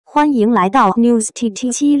欢迎来到 News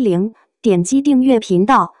TT70，点击订阅频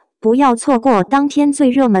道，不要错过当天最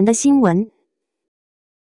热门的新闻。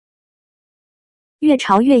越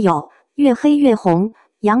潮越有，越黑越红，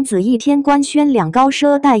杨紫一天官宣两高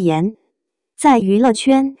奢代言。在娱乐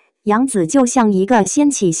圈，杨紫就像一个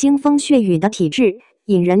掀起腥风血雨的体质，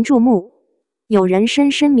引人注目。有人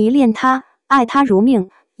深深迷恋她，爱她如命，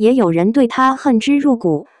也有人对她恨之入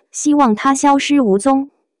骨，希望她消失无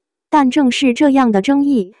踪。但正是这样的争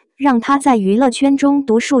议，让她在娱乐圈中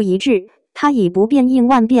独树一帜。她以不变应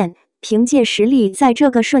万变，凭借实力在这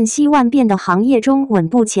个瞬息万变的行业中稳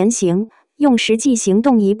步前行，用实际行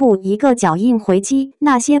动一步一个脚印回击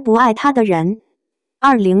那些不爱她的人。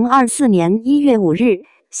2024年1月5日，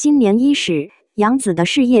新年伊始，杨紫的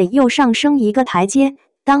事业又上升一个台阶。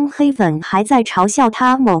当黑粉还在嘲笑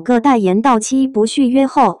她某个代言到期不续约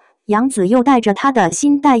后，杨紫又带着她的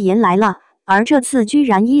新代言来了，而这次居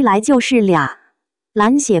然一来就是俩。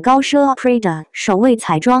蓝血高奢 Prada 首位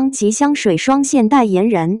彩妆及香水双线代言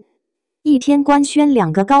人，一天官宣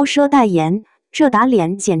两个高奢代言，这打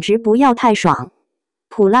脸简直不要太爽。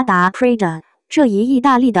普拉达 Prada 这一意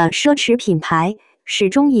大利的奢侈品牌，始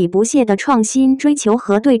终以不懈的创新追求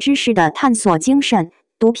和对知识的探索精神，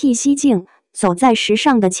独辟蹊径，走在时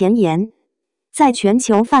尚的前沿。在全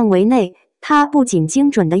球范围内，它不仅精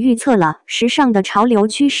准地预测了时尚的潮流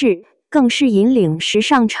趋势，更是引领时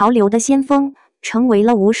尚潮流的先锋，成为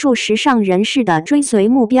了无数时尚人士的追随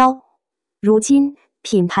目标。如今，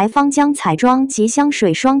品牌方将彩妆及香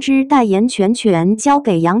水双支代言权交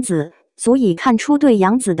给杨紫，足以看出对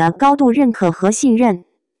杨紫的高度认可和信任。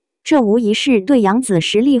这无疑是对杨紫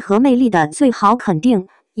实力和魅力的最好肯定，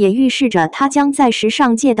也预示着她将在时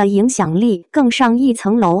尚界的影响力更上一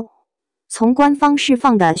层楼。从官方释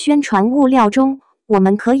放的宣传物料中，我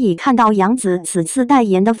们可以看到杨紫此次代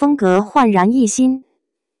言的风格焕然一新。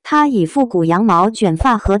她以复古羊毛卷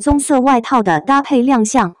发和棕色外套的搭配亮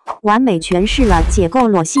相，完美诠释了解构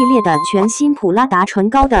裸系列的全新普拉达唇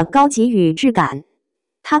膏的高级与质感。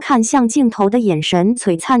她看向镜头的眼神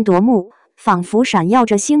璀璨夺目，仿佛闪耀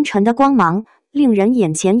着星辰的光芒，令人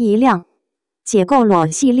眼前一亮。解构裸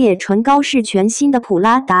系列唇膏是全新的普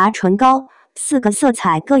拉达唇膏，4个色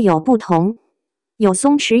彩各有不同，有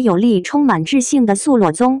松弛有力、充满智性的素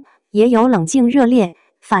裸棕，也有冷静热烈、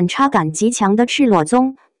反差感极强的赤裸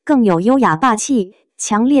棕，更有优雅霸气、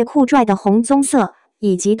强烈酷拽的红棕色，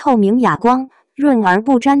以及透明哑光、润而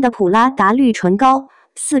不沾的普拉达绿唇膏。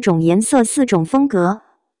4种颜色，4种风格，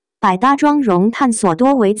百搭妆容探索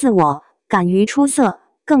多维自我，敢于出色，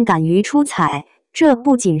更敢于出彩。这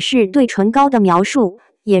不仅是对唇膏的描述，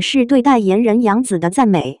也是对代言人杨紫的赞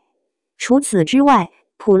美。除此之外，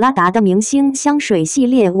普拉达的明星香水系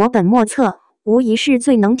列我本莫测，无疑是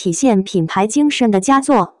最能体现品牌精神的佳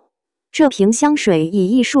作。这瓶香水以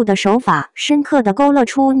艺术的手法，深刻地勾勒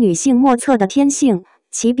出女性莫测的天性，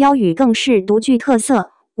其标语更是独具特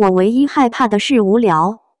色。我唯一害怕的是无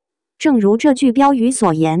聊。正如这句标语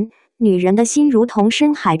所言，女人的心如同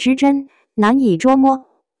深海之针，难以捉摸。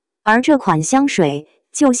而这款香水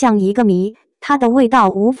就像一个谜，它的味道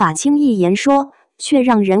无法轻易言说，却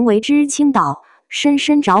让人为之倾倒，深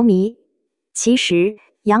深着迷。其实，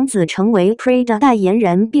杨紫成为 Prada 代言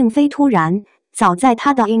人并非突然，早在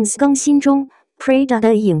她的 ins 更新中 ，Prada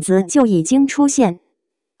的影子就已经出现。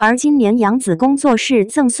而今年杨紫工作室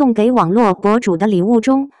赠送给网络博主的礼物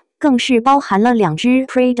中，更是包含了2支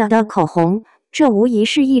Prada 的口红，这无疑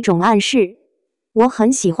是一种暗示。我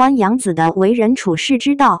很喜欢杨紫的为人处事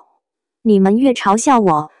之道。你们越嘲笑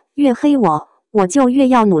我，越黑我，我就越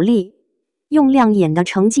要努力，用亮眼的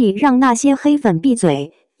成绩让那些黑粉闭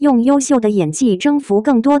嘴，用优秀的演技征服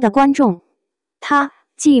更多的观众。她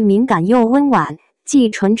既敏感又温婉，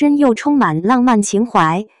既纯真又充满浪漫情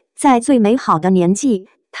怀，在最美好的年纪，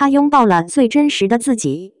她拥抱了最真实的自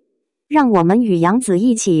己。让我们与杨紫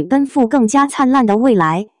一起奔赴更加灿烂的未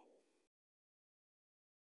来。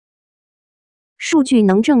数据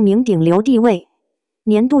能证明顶流地位。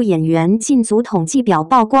年度演员进组统计表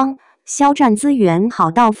曝光，肖战资源好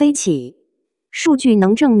到飞起。数据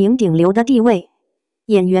能证明顶流的地位。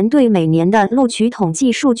演员队每年的录取统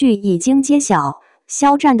计数据已经揭晓，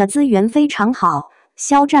肖战的资源非常好，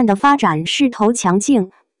肖战的发展势头强劲，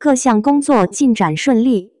各项工作进展顺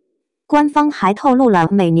利。官方还透露了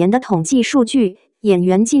每年的统计数据，演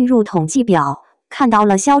员进入统计表，看到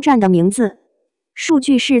了肖战的名字。数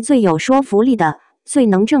据是最有说服力的，最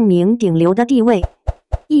能证明顶流的地位。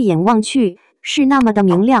一眼望去，是那么的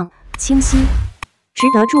明亮、清晰。值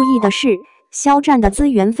得注意的是，肖战的资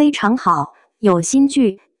源非常好，有新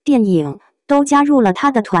剧、电影都加入了他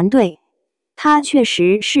的团队。他确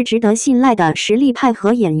实是值得信赖的实力派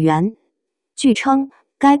和演员。据称，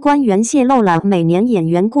该官员泄露了每年演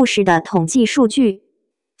员故事的统计数据。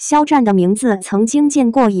肖战的名字曾经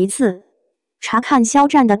见过一次。查看肖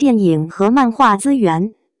战的电影和漫画资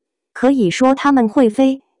源，可以说他们会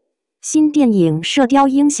飞。新电影《射雕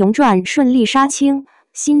英雄传》顺利杀青，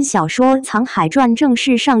新小说《藏海传》正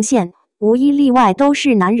式上线，无一例外都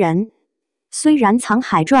是男人。虽然《藏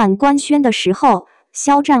海传》官宣的时候，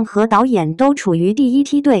肖战和导演都处于第一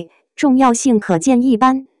梯队，重要性可见一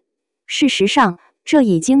斑。事实上，这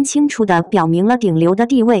已经清楚地表明了顶流的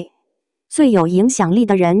地位。最有影响力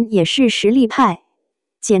的人也是实力派。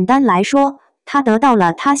简单来说，他得到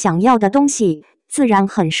了他想要的东西，自然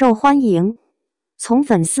很受欢迎。从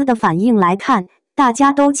粉丝的反应来看，大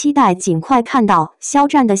家都期待尽快看到肖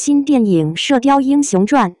战的新电影《射雕英雄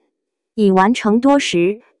传》。已完成多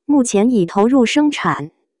时，目前已投入生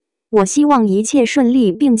产。我希望一切顺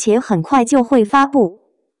利，并且很快就会发布。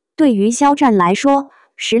对于肖战来说，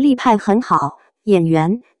实力派很好，演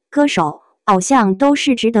员、歌手、偶像都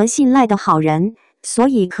是值得信赖的好人，所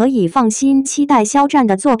以可以放心期待肖战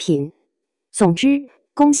的作品。总之，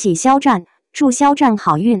恭喜肖战，祝肖战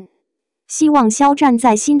好运。希望肖战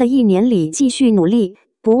在新的一年里继续努力，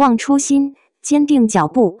不忘初心，坚定脚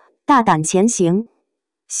步，大胆前行。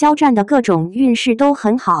肖战的各种运势都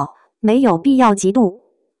很好，没有必要嫉妒。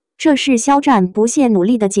这是肖战不懈努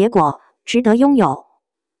力的结果，值得拥有。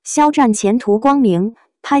肖战前途光明，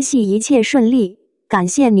拍戏一切顺利。感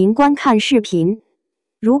谢您观看视频。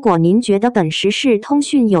如果您觉得本时事通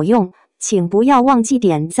讯有用，请不要忘记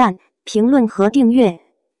点赞、评论和订阅。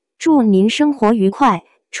祝您生活愉快，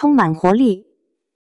充满活力。